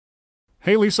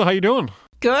Hey, Lisa, how you doing?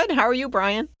 Good. How are you,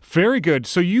 Brian? Very good.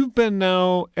 So you've been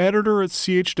now editor at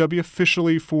CHW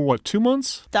officially for what, 2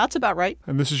 months? That's about right.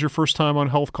 And this is your first time on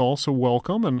Health Call, so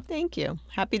welcome. And Thank you.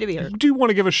 Happy to be I here. do want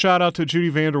to give a shout out to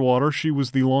Judy Vanderwater. She was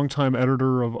the longtime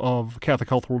editor of Catholic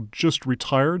Health World, just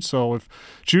retired. So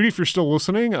Judy, if you're still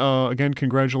listening, again,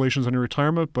 congratulations on your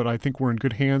retirement. But I think we're in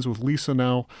good hands with Lisa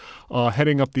now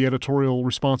heading up the editorial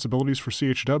responsibilities for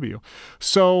CHW.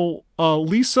 So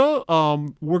Lisa,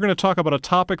 we're going to talk about a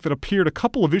topic that appeared a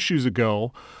couple of issues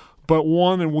ago, but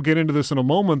one, and we'll get into this in a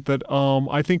moment, that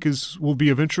I think will be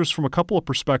of interest from a couple of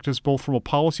perspectives, both from a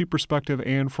policy perspective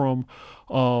and from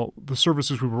the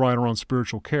services we provide around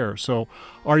spiritual care. So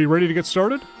are you ready to get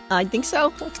started? I think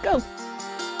so. Let's go.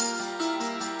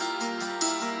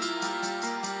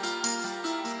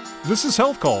 This is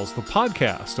Health Calls, the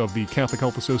podcast of the Catholic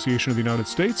Health Association of the United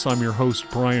States. I'm your host,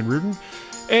 Brian Reardon.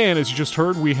 And as you just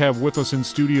heard, we have with us in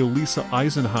studio Lisa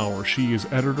Eisenhower. She is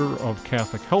editor of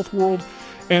Catholic Health World.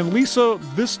 And Lisa,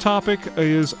 this topic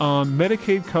is on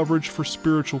Medicaid coverage for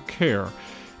spiritual care.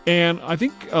 And I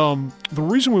think the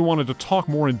reason we wanted to talk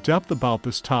more in depth about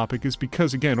this topic is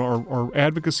because, again, our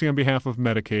advocacy on behalf of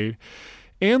Medicaid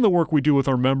and the work we do with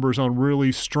our members on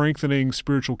really strengthening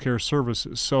spiritual care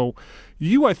services. So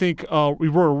you, I think, we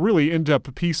wrote a really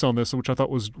in-depth piece on this, which I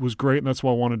thought was great, and that's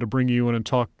why I wanted to bring you in and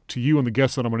talk to you and the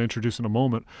guests that I'm going to introduce in a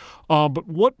moment. But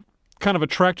what kind of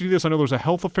attracted you to this? I know there's a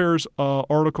Health Affairs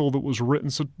article that was written,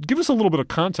 so give us a little bit of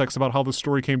context about how this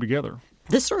story came together.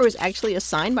 This story was actually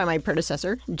assigned by my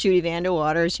predecessor, Judy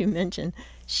Vanderwater, as you mentioned.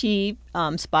 She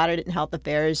spotted it in Health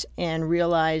Affairs and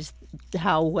realized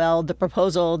how well the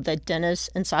proposal that Dennis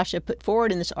and Sasha put forward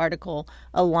in this article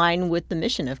aligned with the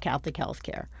mission of Catholic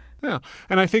healthcare. Yeah.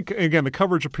 And I think, again, the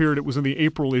coverage appeared, it was in the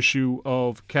April issue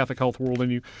of Catholic Health World.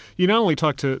 And you not only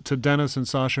talked to Dennis and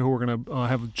Sasha, who we're going to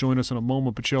have join us in a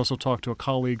moment, but you also talked to a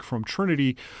colleague from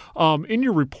Trinity. In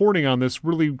your reporting on this,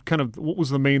 really kind of what was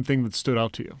the main thing that stood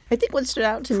out to you? I think what stood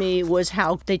out to me was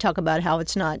how they talk about how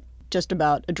it's not just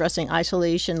about addressing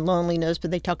isolation, loneliness,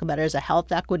 but they talk about it as a health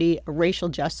equity, a racial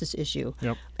justice issue.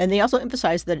 Yep. And they also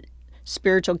emphasize that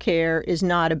spiritual care is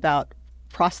not about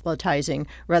proselytizing.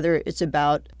 Rather, it's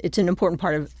an important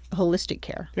part of holistic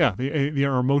care. Yeah,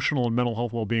 our emotional and mental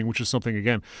health well-being, which is something,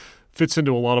 again, fits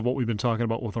into a lot of what we've been talking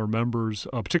about with our members,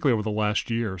 particularly over the last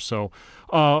year. So,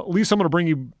 Lisa, I'm going to bring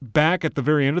you back at the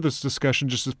very end of this discussion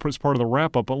just as part of the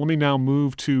wrap-up, but let me now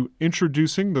move to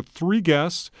introducing the three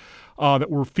guests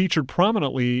that were featured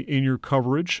prominently in your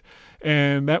coverage.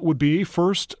 And that would be,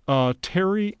 first,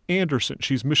 Terry Anderson.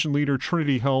 She's mission leader,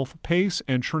 Trinity Health PACE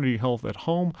and Trinity Health at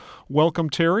Home. Welcome,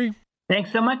 Terry.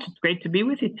 Thanks so much. It's great to be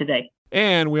with you today.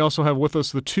 And we also have with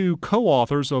us the two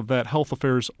co-authors of that Health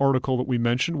Affairs article that we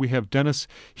mentioned. We have Dennis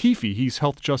Heafy. He's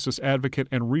health justice advocate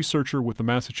and researcher with the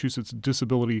Massachusetts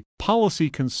Disability Policy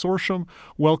Consortium.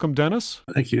 Welcome, Dennis.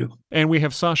 Thank you. And we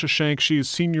have Sasha Shank. She is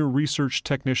senior research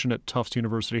technician at Tufts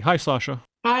University. Hi, Sasha.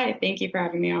 Hi, thank you for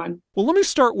having me on. Well, let me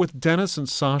start with Dennis and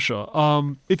Sasha.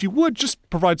 If you would just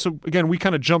provide some, again, we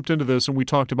kind of jumped into this and we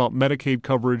talked about Medicaid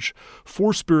coverage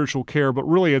for spiritual care, but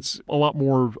really it's a lot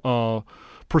more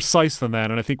precise than that.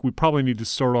 And I think we probably need to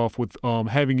start off with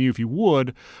having you, if you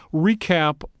would,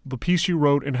 recap the piece you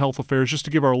wrote in Health Affairs, just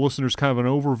to give our listeners kind of an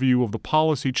overview of the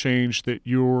policy change that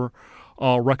you're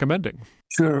recommending.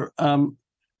 Sure. It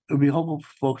would be helpful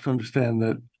for folks to understand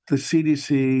that the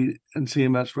CDC and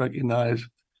CMS recognize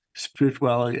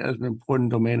spirituality as an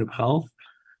important domain of health,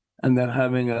 and that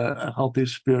having a healthy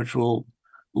spiritual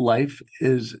life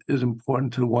is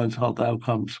important to one's health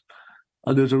outcomes.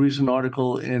 There's a recent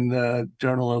article in the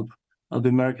Journal of the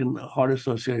American Heart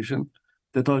Association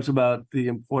that talks about the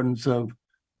importance of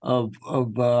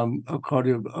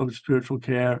spiritual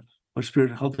care or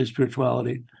healthy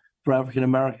spirituality for African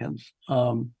Americans.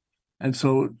 And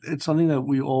so it's something that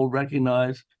we all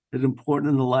recognize is important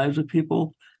in the lives of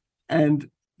people. And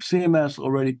CMS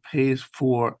already pays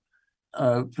for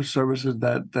services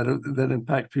that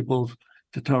impact people's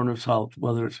determinants of health,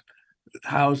 whether it's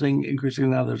housing. Increasingly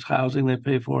now there's housing they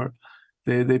pay for.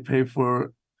 They pay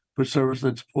for services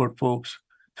that support folks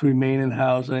to remain in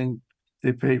housing.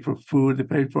 They pay for food. They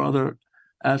pay for other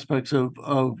aspects of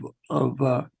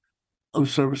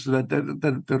services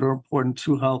that are important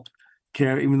to health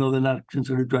care, even though they're not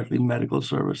considered directly medical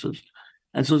services.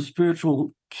 And so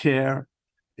spiritual care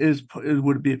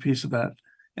would be a piece of that.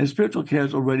 And spiritual care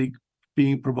is already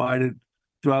being provided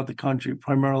throughout the country,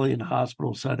 primarily in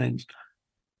hospital settings,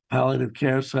 palliative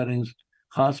care settings,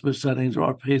 hospice settings, or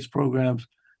our PACE programs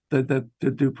that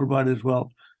do provide as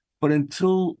well. But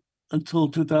until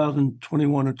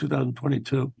 2021 or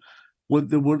 2022,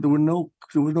 there were no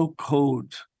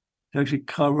codes to actually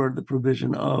cover the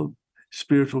provision of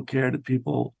spiritual care to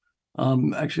people.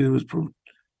 Actually,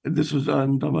 this was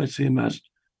done by CMS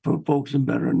for folks and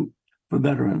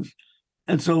veterans.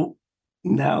 And so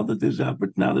now that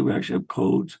we actually have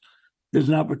codes, there's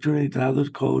an opportunity to have those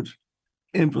codes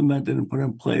implemented and put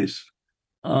in place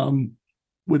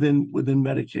within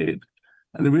Medicaid.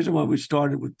 And the reason why we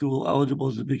started with dual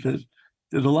eligibles is because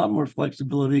there's a lot more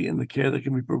flexibility in the care that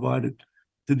can be provided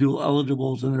to dual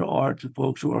eligibles than there are to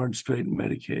folks who are on straight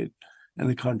Medicaid in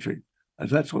the country. And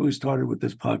that's why we started with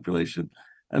this population.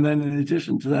 And then in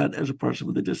addition to that, as a person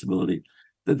with a disability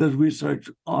that does research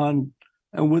on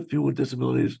and with people with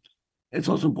disabilities, it's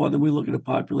also important that we look at a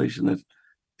population that's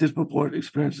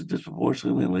experiences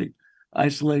disproportionately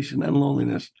isolation and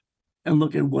loneliness, and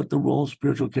look at what the role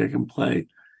spiritual care can play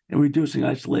in reducing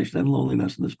isolation and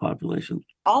loneliness in this population.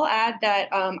 I'll add that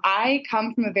I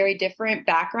come from a very different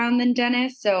background than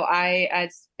Dennis. So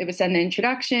as it was said in the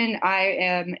introduction, I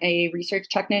am a research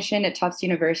technician at Tufts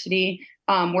University,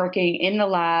 working in the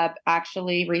lab,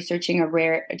 actually researching a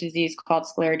rare disease called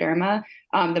scleroderma,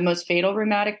 the most fatal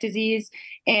rheumatic disease.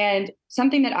 And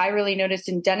something that I really noticed,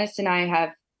 and Dennis and I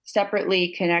have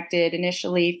separately connected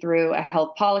initially through a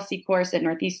health policy course at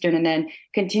Northeastern and then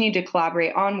continued to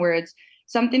collaborate onwards.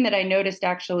 Something that I noticed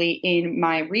actually in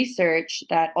my research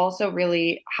that also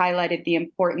really highlighted the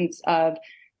importance of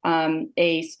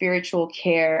a spiritual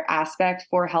care aspect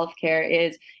for healthcare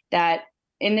is that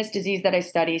in this disease that I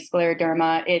study,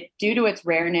 scleroderma, due to its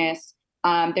rareness,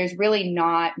 there's really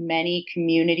not many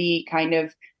community kind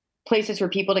of places for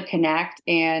people to connect.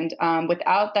 And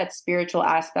without that spiritual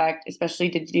aspect, especially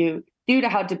due to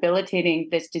how debilitating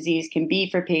this disease can be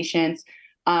for patients,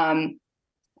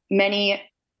 many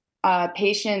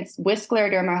patients with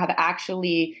scleroderma have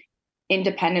actually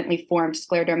independently formed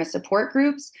scleroderma support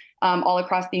groups all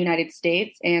across the United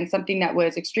States. And something that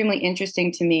was extremely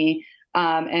interesting to me,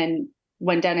 and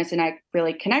when Dennis and I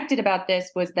really connected about this,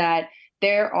 was that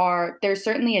there's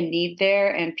certainly a need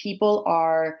there, and people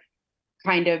are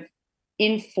kind of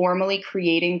informally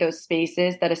creating those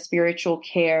spaces that a spiritual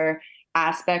care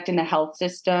aspect in the health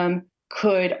system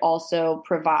could also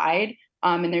provide.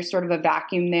 And there's sort of a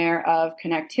vacuum there of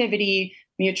connectivity,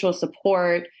 mutual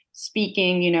support,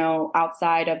 speaking,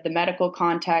 outside of the medical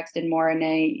context and more in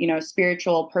a,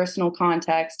 spiritual, personal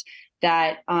context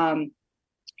that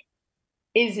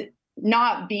is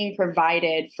not being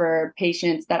provided for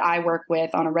patients that I work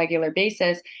with on a regular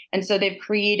basis. And so they've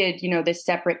created, this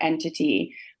separate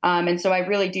entity. And so I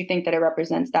really do think that it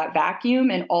represents that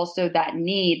vacuum and also that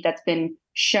need that's been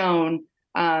shown,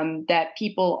 that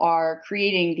people are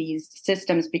creating these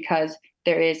systems because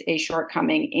there is a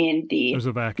shortcoming in the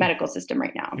medical system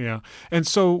right now. Yeah. And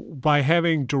so by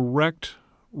having direct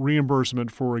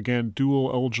reimbursement for, again, dual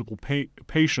eligible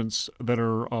patients that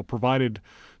are provided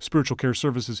spiritual care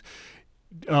services,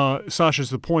 Sasha, is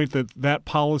the point that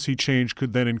policy change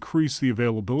could then increase the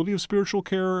availability of spiritual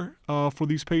care for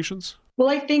these patients? Well,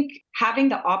 I think having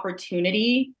the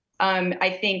opportunity,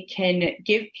 I think, can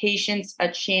give patients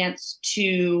a chance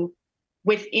to,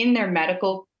 within their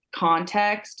medical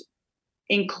context,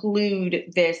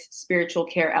 include this spiritual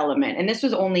care element. And this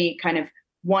was only kind of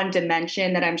one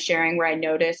dimension that I'm sharing where I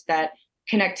noticed that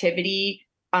connectivity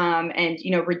and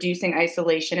reducing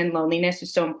isolation and loneliness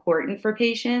is so important for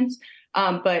patients.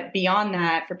 But beyond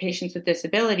that, for patients with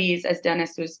disabilities, as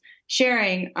Dennis was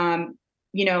sharing,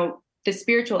 the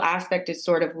spiritual aspect is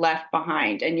sort of left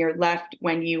behind, and you're left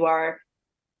when you are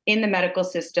in the medical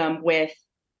system with,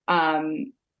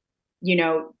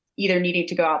 either needing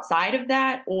to go outside of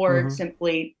that or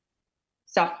simply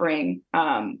suffering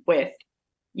with,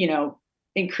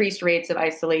 increased rates of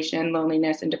isolation,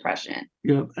 loneliness, and depression.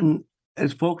 Yeah, and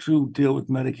as folks who deal with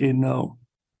Medicaid know,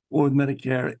 or with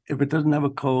Medicare, if it doesn't have a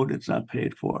code, it's not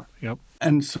paid for. Yep.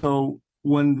 And so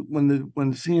when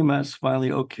CMS finally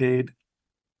okayed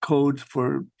codes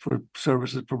for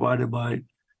services provided by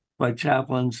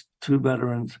chaplains to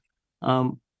veterans,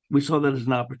 we saw that as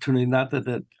an opportunity. Not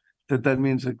that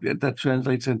means that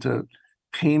translates into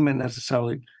payment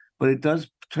necessarily, but it does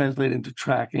translate into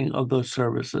tracking of those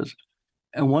services.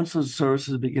 And once those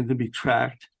services begin to be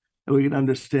tracked, and we can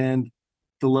understand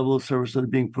the level of service that are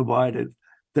being provided,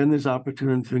 then there's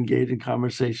opportunity to engage in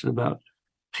conversation about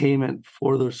payment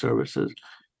for those services.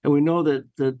 And we know that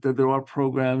there are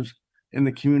programs in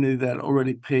the community that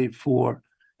already pay for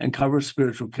and cover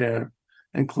spiritual care,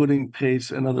 including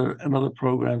PACE and other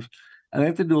programs. And they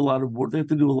have to do a lot of work. They have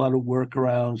to do a lot of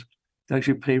workarounds to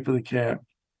actually pay for the care.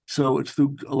 So it's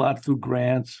a lot through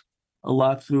grants, a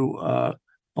lot through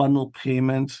bundle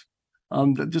payments,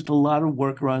 just a lot of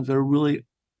workarounds that are really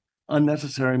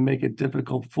unnecessary and make it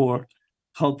difficult for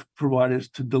health providers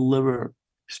to deliver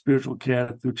spiritual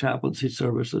care through chaplaincy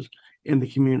services in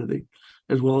the community,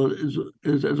 as well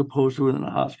as opposed to in a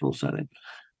hospital setting.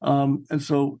 And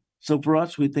so for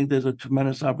us, we think there's a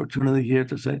tremendous opportunity here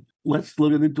to say, let's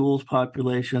look at the duals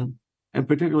population, and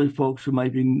particularly folks who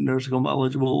might be nursing home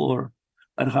eligible or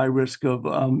at high risk of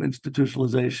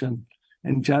institutionalization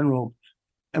in general,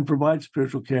 and provide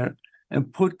spiritual care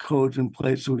and put codes in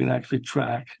place so we can actually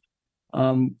track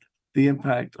the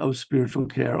impact of spiritual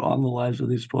care on the lives of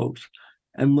these folks,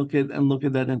 and look at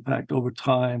that impact over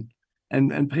time,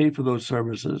 and pay for those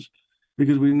services,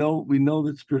 because we know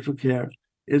that spiritual care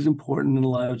is important in the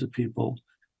lives of people,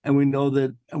 and we know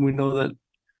that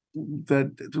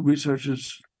the research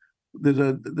is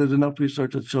there's enough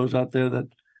research that shows out there that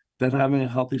having a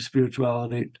healthy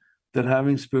spirituality, that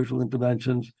having spiritual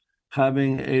interventions,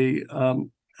 having a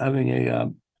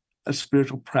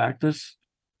spiritual practice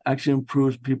actually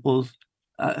improves people's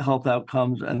health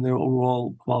outcomes and their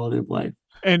overall quality of life.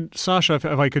 And Sasha, if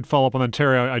I could follow up on that,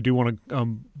 Terry, I do want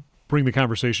to bring the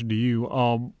conversation to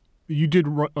you. You did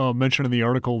mention in the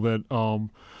article that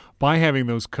by having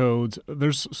those codes,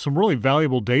 there's some really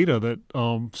valuable data that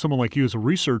someone like you as a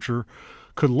researcher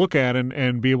could look at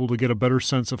and be able to get a better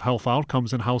sense of health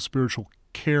outcomes and how spiritual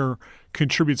care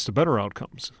contributes to better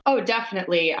outcomes. Oh,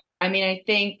 definitely. I mean, I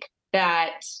think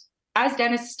that, as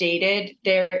Dennis stated,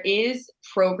 there is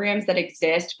programs that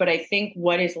exist, but I think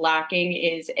what is lacking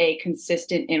is a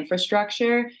consistent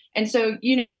infrastructure. And so,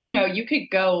 you could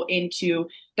go into,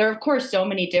 there are, of course, so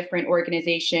many different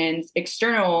organizations,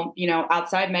 external,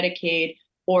 outside Medicaid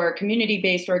or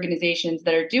community-based organizations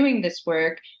that are doing this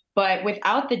work. But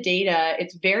without the data,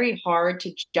 it's very hard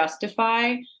to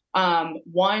justify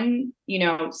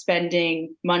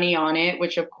spending money on it,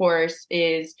 which of course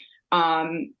is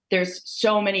there's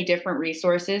so many different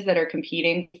resources that are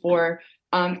competing for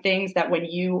things that when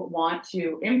you want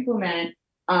to implement,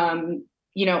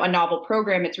 a novel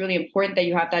program, it's really important that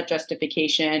you have that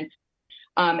justification.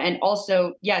 And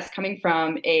also, yes, coming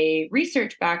from a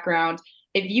research background,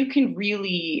 if you can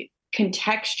really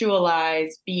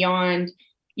contextualize beyond,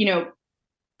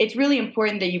 it's really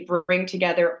important that you bring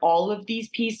together all of these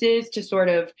pieces to sort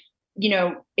of,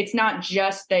 it's not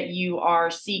just that you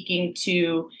are seeking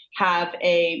to have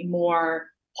a more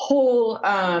whole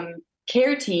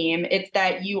care team. It's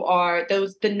that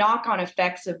the knock-on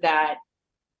effects of that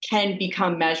can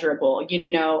become measurable,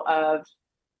 of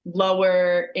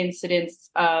lower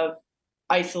incidence of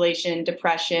isolation,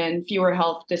 depression, fewer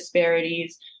health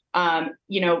disparities,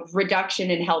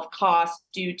 reduction in health costs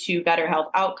due to better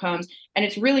health outcomes. And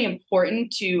it's really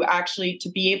important to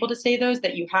be able to say those,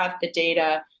 that you have the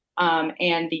data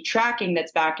and the tracking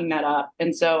that's backing that up.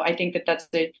 And so I think that that's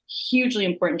a hugely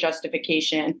important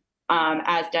justification,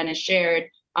 as Dennis shared,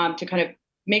 to kind of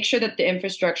make sure that the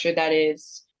infrastructure that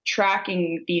is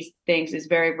tracking these things is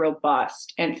very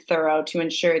robust and thorough to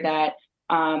ensure that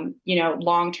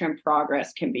long-term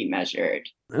progress can be measured.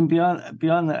 And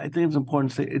beyond that, I think it's important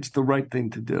to say it's the right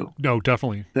thing to do. No,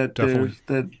 definitely.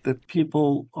 That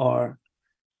people are,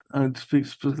 and speak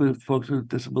specifically with folks with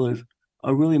disabilities,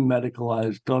 are really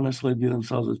medicalized, don't necessarily view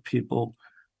themselves as people,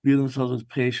 view themselves as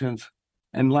patients,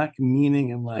 and lack meaning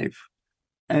in life.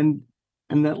 And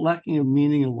that lacking of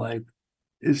meaning in life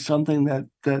is something that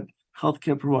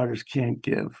healthcare providers can't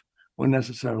give or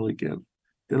necessarily give.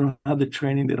 They don't have the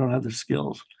training, they don't have the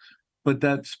skills, but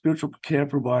that spiritual care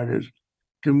providers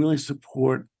can really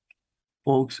support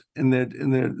folks in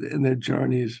their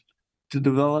journeys to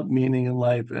develop meaning in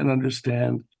life and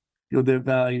understand, their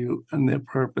value and their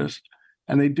purpose.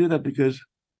 And they do that because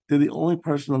they're the only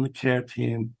person on the care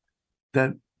team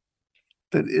that's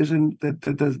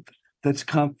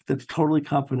totally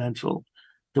confidential.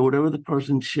 That whatever the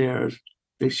person shares,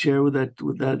 they share with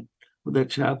that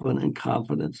chaplain in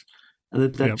confidence,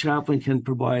 and that chaplain can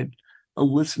provide a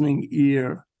listening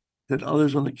ear that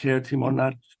others on the care team are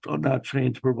not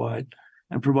trained to provide,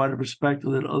 and provide a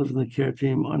perspective that others on the care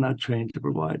team are not trained to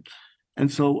provide.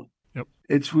 And so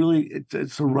it's really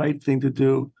it's the right thing to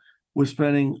do. We're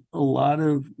spending a lot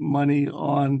of money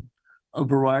on a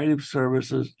variety of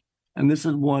services, and this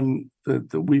is one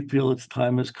that we feel its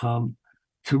time has come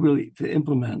to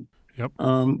implement.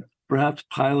 Perhaps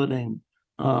piloting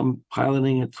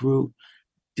it through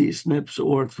DSNPs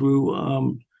or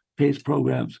through PACE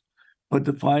programs, but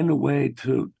to find a way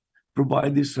to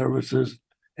provide these services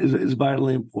is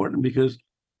vitally important, because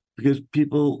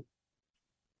people,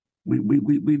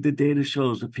 the data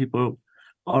shows that people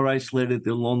are isolated,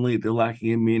 they're lonely, they're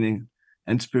lacking in meaning,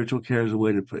 And spiritual care is a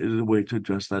way to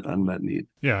address that unmet need.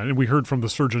 Yeah, and we heard from the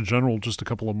Surgeon General just a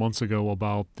couple of months ago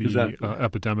about the Exactly.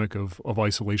 Epidemic of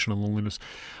isolation and loneliness.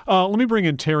 Let me bring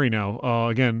in Terry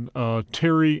now.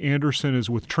 Terry Anderson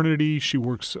is with Trinity. She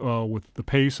works with the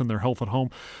PACE and their Health at Home.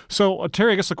 So,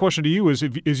 Terry, I guess the question to you is,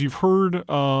 if you've heard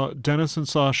Dennis and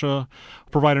Sasha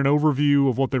provide an overview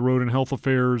of what they wrote in Health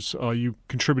Affairs, you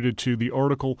contributed to the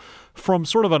article. From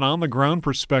sort of an on-the-ground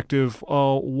perspective,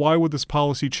 why would this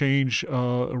policy change?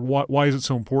 Why is it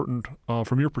so important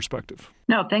from your perspective?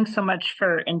 No, thanks so much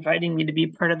for inviting me to be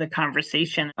part of the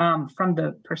conversation. From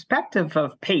the perspective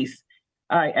of PACE,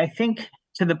 I think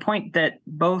to the point that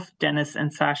both Dennis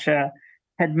and Sasha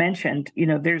had mentioned,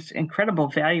 there's incredible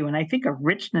value and I think a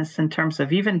richness in terms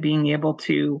of even being able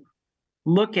to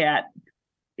look at,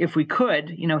 if we could,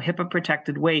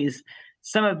 HIPAA-protected ways,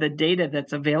 some of the data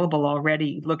that's available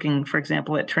already, looking, for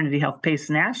example, at Trinity Health PACE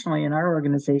nationally in our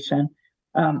organization.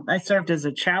 I served as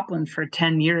a chaplain for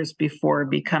 10 years before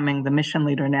becoming the mission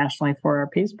leader nationally for our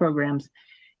PACE programs.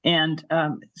 And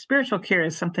spiritual care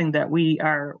is something that we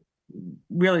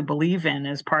really believe in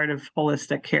as part of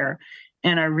holistic care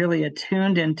and are really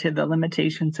attuned into the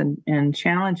limitations and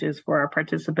challenges for our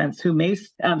participants who may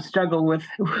struggle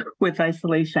with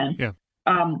isolation. Yeah.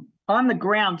 On the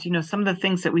ground, some of the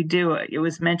things that we do, it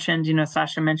was mentioned,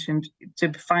 Sasha mentioned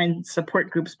to find support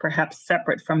groups perhaps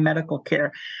separate from medical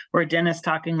care, or Dennis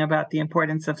talking about the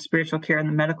importance of spiritual care in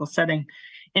the medical setting.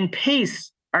 In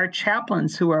PACE, our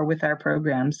chaplains who are with our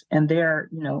programs, and they are,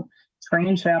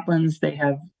 trained chaplains, they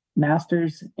have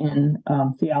masters in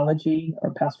theology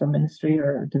or pastoral ministry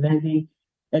or divinity.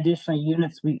 Additional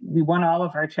units, we want all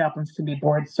of our chaplains to be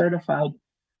board certified.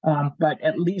 But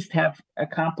at least have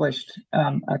accomplished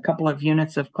a couple of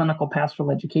units of clinical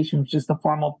pastoral education, which is the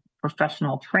formal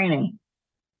professional training,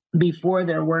 before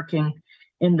they're working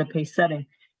in the PACE setting.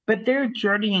 But they're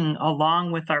journeying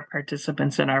along with our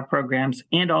participants in our programs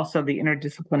and also the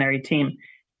interdisciplinary team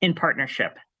in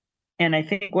partnership. And I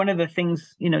think one of the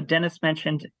things, Dennis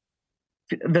mentioned,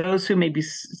 those who may be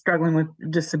struggling with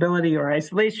disability or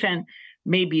isolation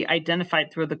may be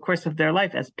identified through the course of their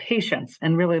life as patients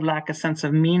and really lack a sense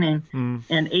of meaning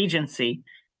and agency.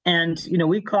 And,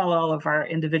 we call all of our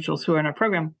individuals who are in our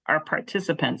program our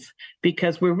participants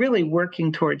because we're really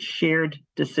working towards shared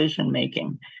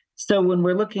decision-making. So when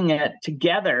we're looking at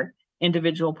together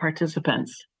individual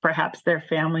participants, perhaps their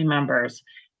family members,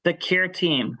 the care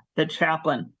team, the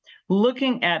chaplain,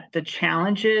 looking at the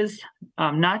challenges,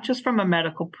 not just from a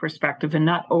medical perspective and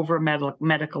not over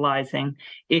medicalizing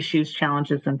issues,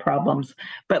 challenges, and problems,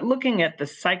 but looking at the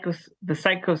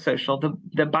psychosocial,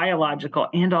 the biological,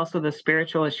 and also the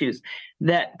spiritual issues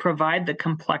that provide the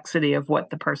complexity of what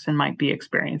the person might be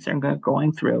experiencing or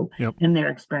going through in their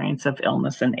experience of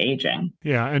illness and aging.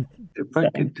 Yeah, and if I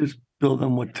could just build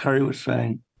on what Terry was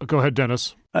saying. Go ahead,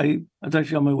 Dennis. I was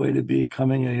actually on my way to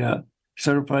becoming a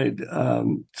certified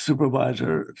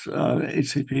supervisor,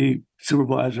 HCP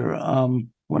supervisor,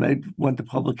 when I went the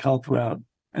public health route.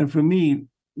 And for me,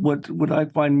 what I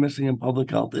find missing in public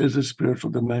health is a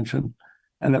spiritual dimension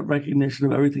and that recognition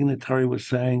of everything that Terry was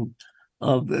saying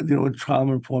of,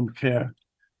 trauma-informed care,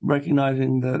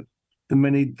 recognizing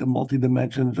the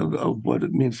multi-dimensions of what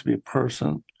it means to be a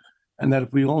person. And that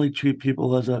if we only treat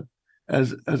people as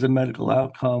a medical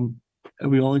outcome,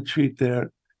 and we only treat their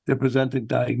presented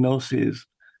diagnoses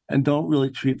and don't really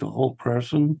treat the whole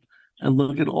person and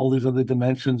look at all these other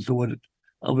dimensions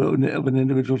of an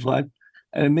individual's life.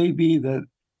 And it may be that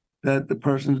the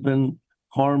person's been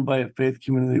harmed by a faith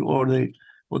community or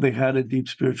they had a deep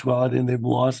spirituality and they've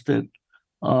lost it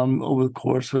over the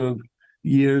course of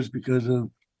years because of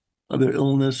their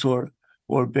illness or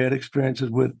bad experiences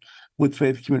with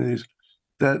faith communities,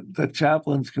 that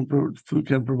chaplains can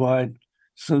provide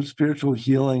some spiritual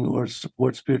healing or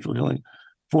support spiritual healing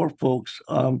for folks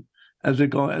as they're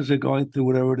going through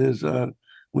whatever it is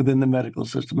within the medical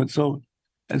system. And so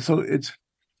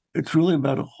it's really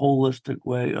about a holistic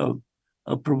way of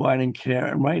providing care.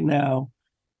 And right now,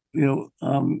 Bill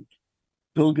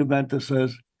Gaventa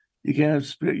says you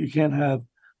can't have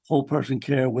whole person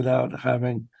care without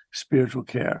having spiritual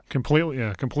care.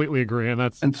 Completely agree.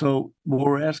 And so what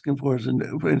we're asking for is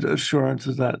assurance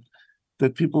is that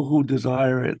people who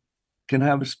desire it can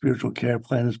have a spiritual care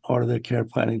plan as part of their care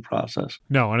planning process.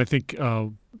 No, and I think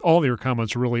all of your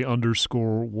comments really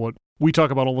underscore what we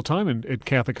talk about all the time at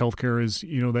Catholic Healthcare is,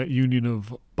 that union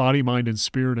of body, mind, and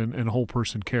spirit and whole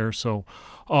person care. So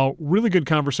really good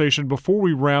conversation. Before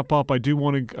we wrap up, I do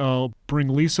want to bring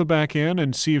Lisa back in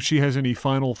and see if she has any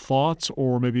final thoughts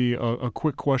or maybe a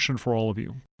quick question for all of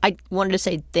you. I wanted to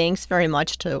say thanks very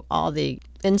much to all the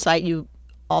insight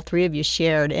all three of you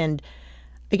shared. And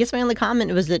I guess my only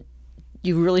comment was that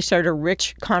you really started a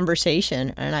rich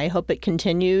conversation, and I hope it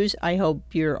continues. I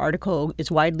hope your article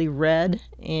is widely read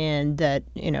and that,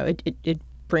 it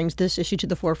brings this issue to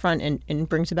the forefront and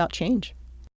brings about change.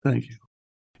 Thank you.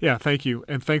 Yeah, thank you.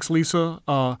 And thanks, Lisa.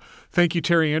 Thank you,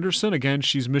 Terry Anderson. Again,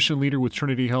 she's mission leader with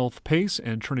Trinity Health PACE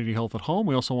and Trinity Health at Home.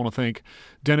 We also want to thank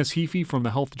Dennis Heafy from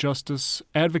the Health Justice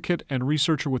Advocate and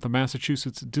researcher with the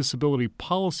Massachusetts Disability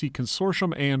Policy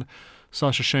Consortium, and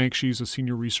Sasha Shank. She's a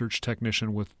senior research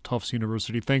technician with Tufts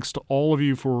University. Thanks to all of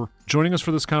you for joining us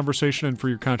for this conversation and for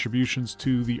your contributions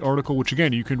to the article, which,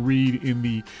 again, you can read in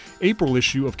the April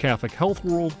issue of Catholic Health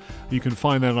World. You can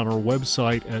find that on our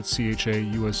website at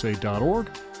chausa.org.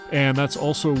 And that's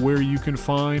also where you can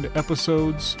find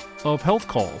episodes of Health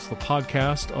Calls, the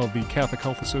podcast of the Catholic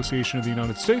Health Association of the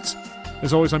United States.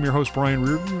 As always, I'm your host, Brian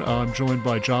Reardon. I'm joined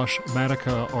by Josh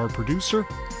Matica, our producer.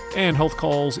 And Health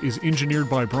Calls is engineered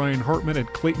by Brian Hartman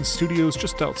at Clayton Studios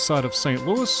just outside of St.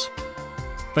 Louis.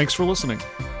 Thanks for listening.